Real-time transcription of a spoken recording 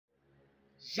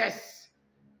Yes,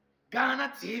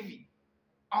 Ghana TV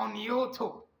on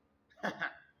YouTube.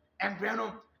 And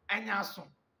Brano and Yason.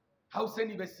 How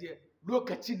send you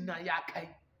look at China Yakai.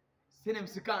 Sinem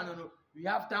Sikano. We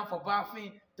have time for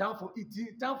bathing, time for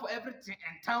eating, time for everything,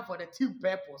 and time for the team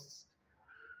purpose.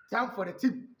 Time for the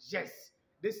team. Yes.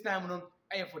 This time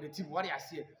I am for the team. What I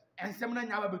say. And some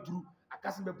never be true. I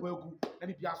can't be boy. Let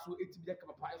me be also 80 million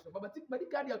capacity. But think, but the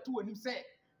guy two and him say,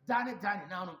 Danny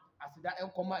now. I said that I'll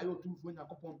come out to when I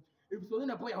come. If so, then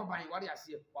a boy buying what I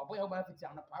say, or boy about it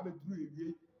on a private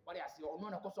dream. What I say, or no,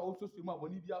 of course, also swim up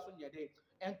when you be also near day.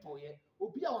 And toy,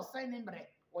 or be our signing break,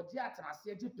 or Jat and I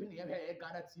say, Jipping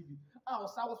Ghana TV. Our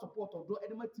sour support or do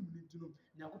any team to know.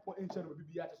 Now, ancient will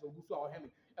be at us or Gusso or Hemi,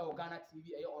 or Ghana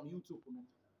TV on YouTube.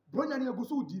 Brunan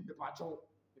Gusso deep the patrol.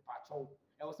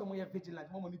 I was somewhere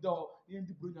vigilant, moment door, in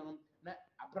the Brunan. I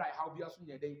pray how be also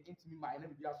near day, intimate my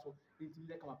enemy be also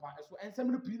intimate come apart. So, and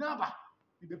some pinaba.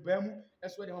 The Bemu,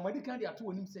 that's why the Mamadi can't do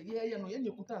and him say, yeah, no,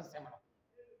 you couldn't seminar.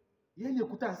 You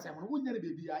couldn't seminar, wouldn't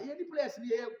baby? I any place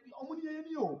near only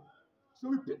you. So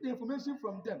we pick the information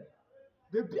from them.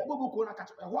 The people will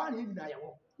catch a one in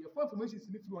Iowa. Your information is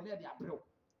if you are near the April.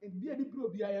 And be a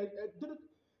diplo be a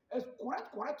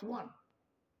correct one.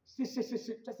 Just a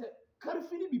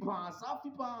carefully be pass,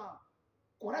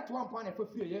 correct one point for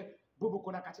fear. Bobo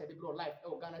Kona catch the bro live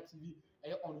Ghana TV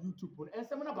on YouTube and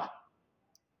seminar.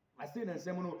 I say na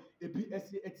semono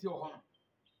EBSC etio hon.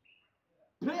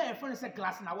 Player friend say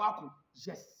class na AWAKO.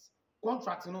 Yes.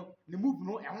 Contract no, the move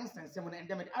no e hon semono and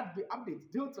them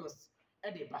update details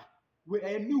e dey ba. We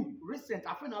a new recent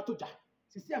afa na atoja.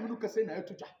 Sisi amenu kase na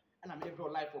atoja. And I'm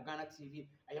live for Ghana TV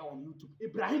on YouTube.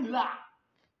 Ibrahim La.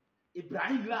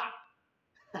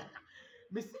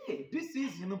 Me say this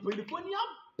season no California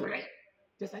break.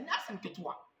 Just a nyasem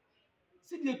ketwa.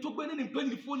 See the to bene in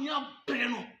California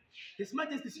breno. His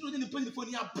Majesty see no in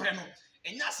California breno.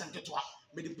 And nyasem ketwa.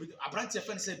 Me the abranche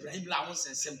friend say Ibrahim La won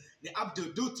sensem. The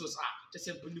update details are just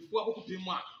simply for akoko pe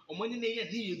mu a omani ne ye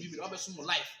ne ye bi me obeso mo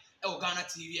live Ghana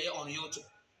TV on YouTube.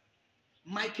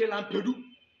 Michael Ampedu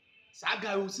Saga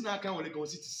who seen aka wole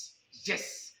Lagos cities.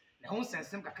 Yes. Na won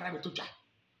sensem kakara betotwa.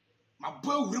 My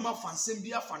boy wurema fansem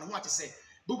bia fa ne ho ate say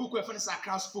Bobo ko efe ne sa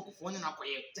crowd spoke for na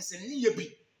akoye. Just ne ye bi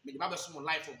me the obeso mo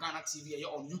live for Ghana TV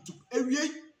on YouTube. Ewie.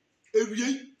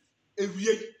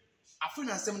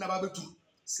 Afina nsem na ba betu.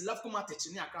 Silaf kuma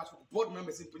techi ne akra so board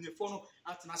members mpanyefo no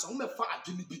atenasa wo mefa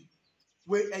adwene bi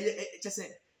we say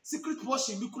secret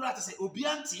portion bi kura te say obi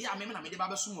ante ya me na me de ba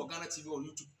beso mo Ghana TV on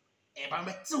YouTube ba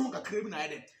me te ho kakra bi na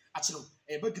yede ache no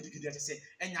ba gidigidi ate say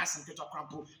enya asem keto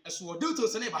krampo eso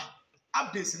details ne ba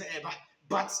updates ne ba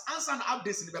but answer na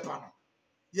updates ne be pa no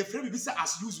ye free bi say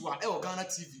as usual Ghana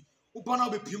TV wo ba na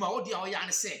be pima wo dia wo ya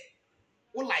ne say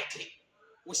wo like it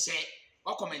wo share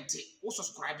or comment it, or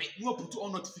subscribe it, you put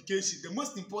on notification. The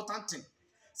most important thing.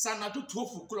 Sana to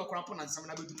 12 o'clock and some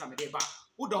other do not be back.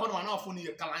 Who the one off on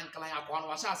your Kalan Kalan,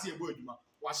 was I see a word,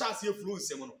 was I see a fluent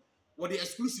semono, what the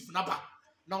exclusive number.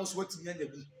 Now sweating and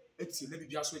the it's maybe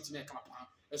just sweating a cap.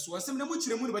 As well as some much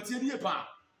money, but here pa.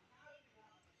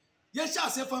 Yes, shall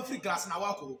say for free glass and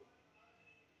AWAKO.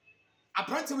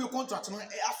 Apparently, we contract on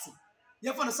ASU.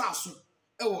 You find a sasu.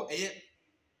 Oh,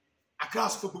 a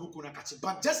class for Buku na catch.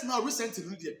 But just now, recently,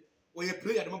 where you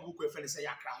play at the Mabuku friend say a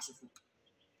class of book.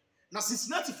 Now,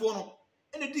 Cincinnati phone,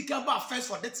 and the Dick bar first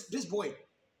for this boy.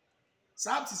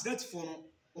 South Cincinnati phone,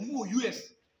 or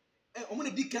US. And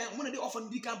when they often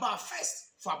Dick bar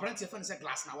first for a brand friend say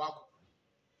glass na AWAKO.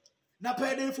 Now,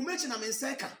 per the information I'm in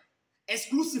second,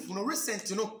 exclusive, no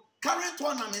recent, current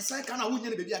one I'm in second, I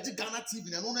wouldn't be at Ghana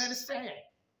TV and no understand.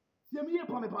 See me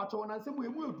upon the patron and some way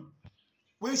would.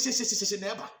 When she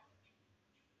never.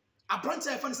 A branch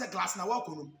of friends glass na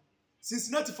AWAKO.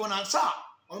 Cincinnati for an answer,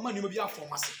 or money will be a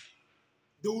pharmacy.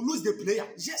 They will lose the player.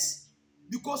 Yes.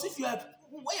 Because if you have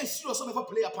why you serious of a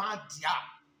player part, yeah.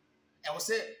 I will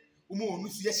say,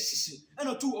 yes, and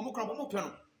a two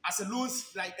open as a loan,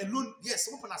 like a loan, yes,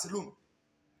 open as a loan.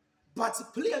 But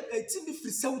player a team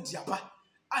free Saudi Arabia,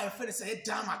 I have finished a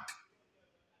Denmark.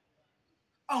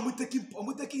 I'm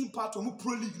taking part of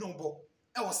Pro League number.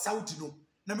 I was Saudi no.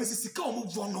 Na Messi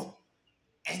move on no.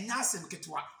 And Nasem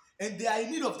Ketwa. And they are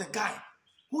in need of the guy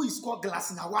who is called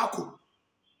glass in AWAKO.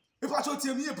 If I told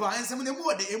me about and some of the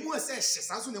more the more says,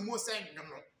 as soon as more saying no.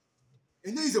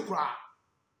 And there is a cry.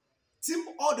 Team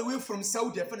all the way from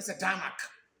Saudi Arabia, Denmark.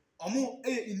 Or more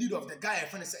in need of the guy, I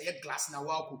find a glass in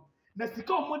AWAKO. That's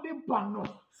because more than no.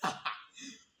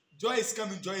 Joy is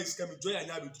coming, joy and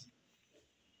Yabitu.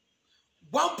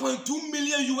 $1.2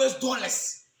 million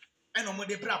US. And on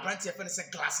the branch of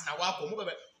a glass in AWAKO.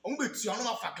 For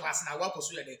glass na AWAKO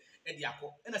so ye de yako.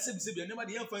 And I said, never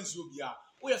the influence you be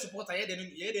We are supporter here, then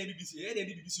BBC, here, then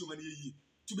BBC,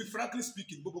 to be frankly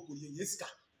speaking, Bobo Yeska.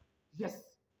 Yes.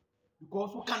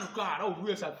 Because what kind of car our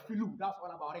viewers are feeling, that's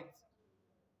all about it.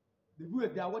 The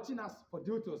viewers, they are watching us for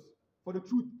deltas, for the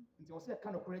truth. And they will say,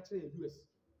 kind of correctly, viewers.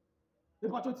 They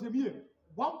want to tell me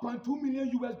 $1.2 million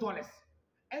US,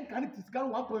 and can it is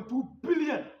 1.2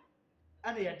 billion.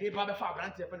 And they are Baba Fab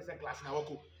and say glass in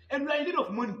AWAKO. And we are in need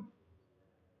of money.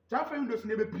 Transfer windows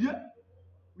never appear.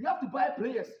 We have to buy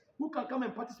players who can come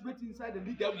and participate inside the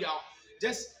league that we are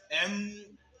just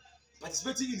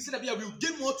participating instead of we will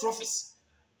gain more trophies.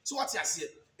 So what you say?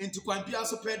 Into Kwampi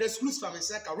also paid the schools from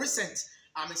a recent.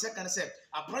 I'm a second say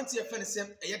a branch of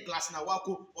a glass in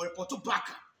AWAKO or a Porto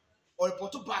Baka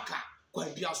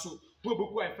Kwampi also.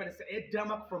 Who a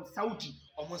drama from Saudi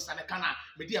or Monsanakana,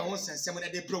 Media once and seven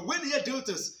at the bro. When you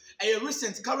deltas, a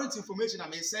recent current information I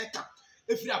may say.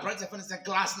 If you are branch of a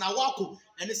glass in AWAKO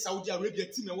and the Saudi Arabia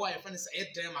team, a wire fence a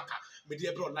drama,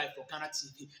 Media bro live for Ghana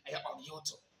TV on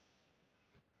Yoto.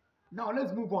 Now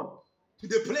let's move on to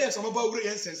the players of about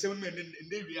Reyes and 7 men in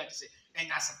the area to say,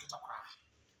 and ask them to cry.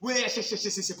 Where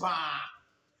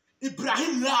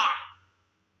IBRAHIM LAAR,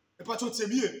 the patron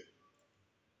Semir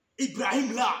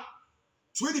IBRAHIM LAAR,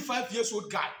 25 years old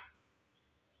guy.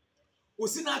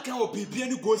 Osina can be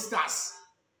any gold stars.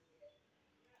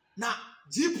 Now,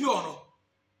 GP on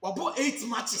about 8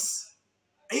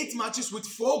 matches with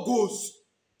 4 goals.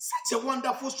 Such a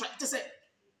wonderful strike. Just say,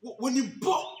 when you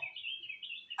bought.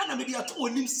 And I mean, I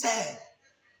told him, say,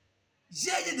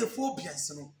 yeah, the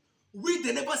phobians, we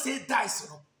they never say dice,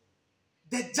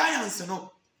 the giants,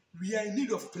 we are in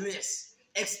need of players,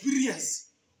 experience,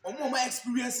 or more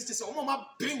experience, just or more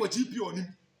bring what GP on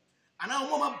him, and now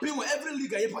more bring what every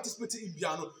league I participated in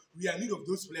piano. We are in need of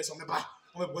those players on the back.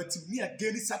 But to me,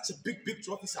 again, it's such a big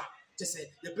trophy, sir. Just say,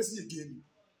 you're pressing again.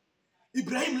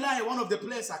 IBRAHIM LAAR, one of the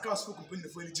players I can't speak company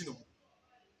for any genome.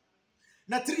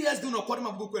 Now 3 years do not quarter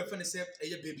my book FN said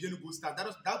a baby and go start.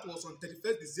 That was on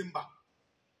 31st December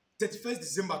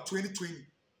 2020.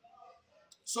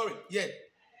 Sorry, yeah.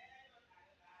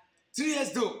 3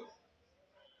 years though.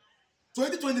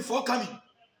 2024 coming.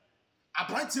 A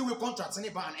branch will contract any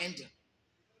ban ending.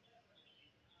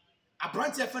 A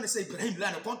branch FN say IBRAHIM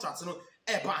LAAR contract no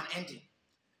a ban ending.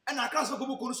 And I can't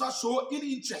show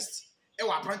any interest. A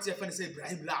branch FN say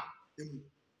IBRAHIM LAAR.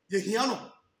 Ye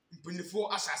Mpanyinfo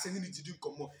asase ni to do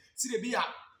komo si de bia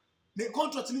ne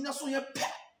contract ni nya so ye pe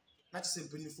na chese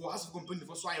mpanyinfo aso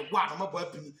mpanyinfo so aye gwa na mabo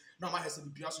apini na ma hese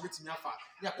bibia so betimi afa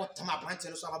na yakota ma branch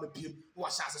no so aba biem wo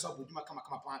asase so aboduma kama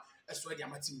pa eso de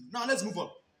amatim. Now let's move on.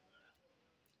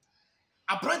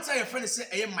 A branch your friend say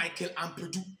eye Michael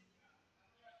Ampedu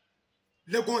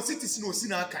Legon City no si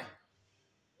na akan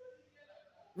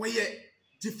when ye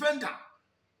defender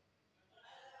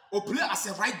or play as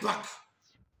a right back.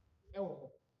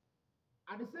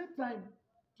 At the same time,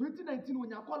 2019 when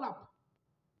you call up,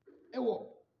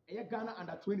 Ghana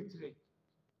under 23.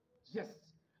 Yes,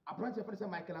 a branch of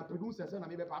Michael and producer and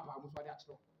maybe Papa was what that's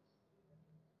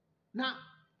now.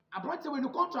 A branch when you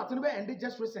contract and they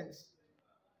just recent.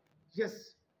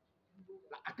 Yes,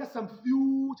 I got some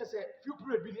few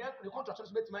period being the contract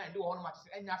just met my and do all matches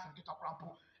and yes and get a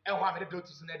crampo and one minute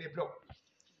notice in the blow.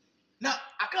 Now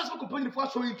I can't so completely for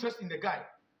showing interest in the guy.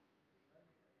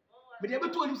 But they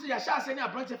told him say I shall send a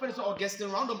branch of friends or guest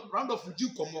round of the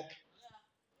Duke come up.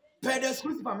 Per the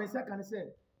exclusive I can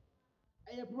say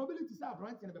a probability is a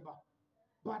branch in the beba.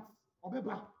 But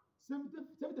Obeba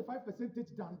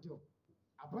 75% down deal.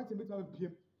 A branch in between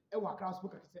PM, a work house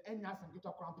book and yes and get a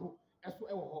crampo as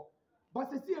well.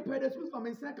 But see a per the exclusive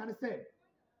I can say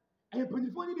a penny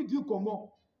the Duke come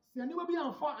up. See, I never be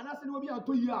on fire and I never be on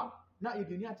 2 years. Now,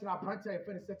 if you need to branch a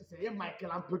friend set to say,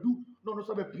 Michael Ampedu, no,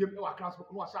 so be PM or class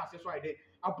book, no, I say, so I did.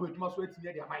 I'll put my sweat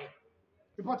near the mind.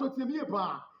 If I told me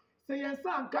about say, yes,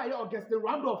 I'm Kaya or guest the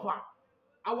round of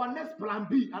our next plan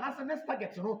B, and as a next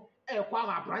target, a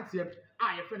farmer branch here.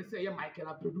 I friend say,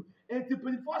 Michael Ampedu, and to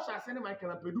 24 shall send Michael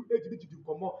Ampedu, to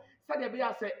come more. Said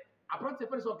I say, a branch of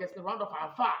friends or guest the round of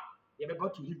our far. You have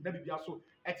got to him, maybe also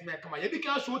at me come. You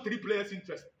can't show 3 players'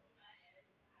 interest.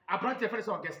 A branch of friends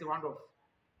or guest the round of.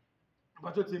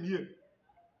 But what's in here?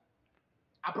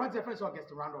 A branch of friends or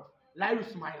guest round off. Larry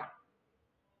Smiler.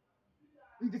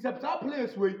 In the September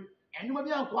players way, and you may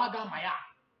be on Quaga Maya.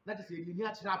 That is a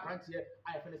natural branch here.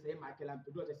 I finished saying Michael and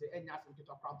Pedro say, and yes, and get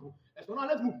a crampo. So now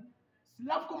let's move.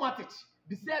 Slavko Matic,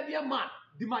 the Serbian man,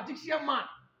 the magician man.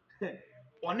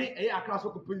 On a class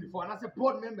of company for and as a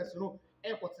board members,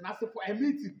 airports and ask for a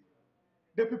meeting.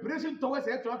 The preparation towards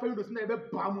air traffic was never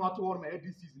bomb out to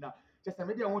this season. Just a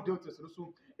media won't do it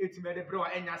so 8 minute bro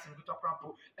and yes and get a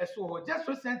crampo. So just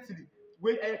recently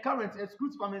we current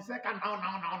exclusive from second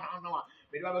now.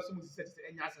 Maybe I was some said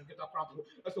any answer get a crumple.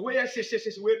 So we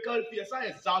we call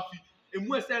PSI Zafi, and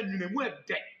we send you a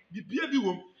deck. The baby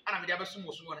womb, and I'm never so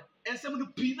much one. And some of the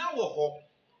pina or home.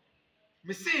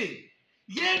 Me say,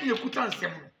 yeah, you put on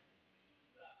some.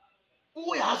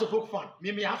 Oh, it has a book fun.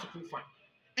 Maybe has a book fun.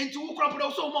 And to crop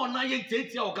also more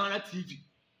 980 or Ghana TV.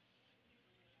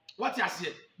 What I say?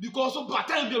 Because of part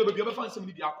time, you'll be able to find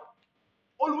somebody.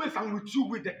 Always I'm with you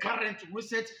with the current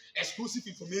recent exclusive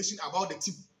information about the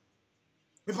team.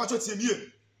 Me patch your team here.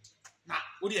 Now,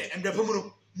 what yeah, and the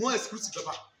more exclusive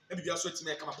about. Maybe you are so to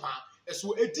make a pan.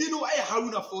 So, a dino I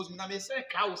Haruna Falls, and I may say,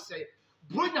 cow say,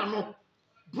 Brunya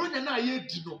na ye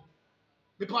dino.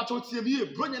 Me patch your team here,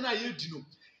 Brunya na ye dino.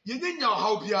 You didn't know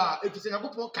how be if it's a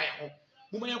good point.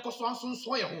 Mumaya Coswanson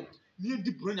soy home. Near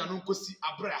the Brunya no cosi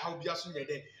abra how be a soon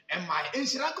day. And my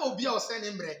Enshirako be our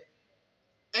sending bread.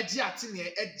 Edgy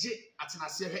Atine, Edgy Atina,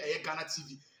 a Ghana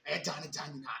TV, a Danny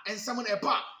Danina, and someone a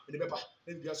bar, and the paper,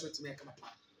 then be also to make a pan.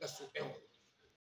 That's so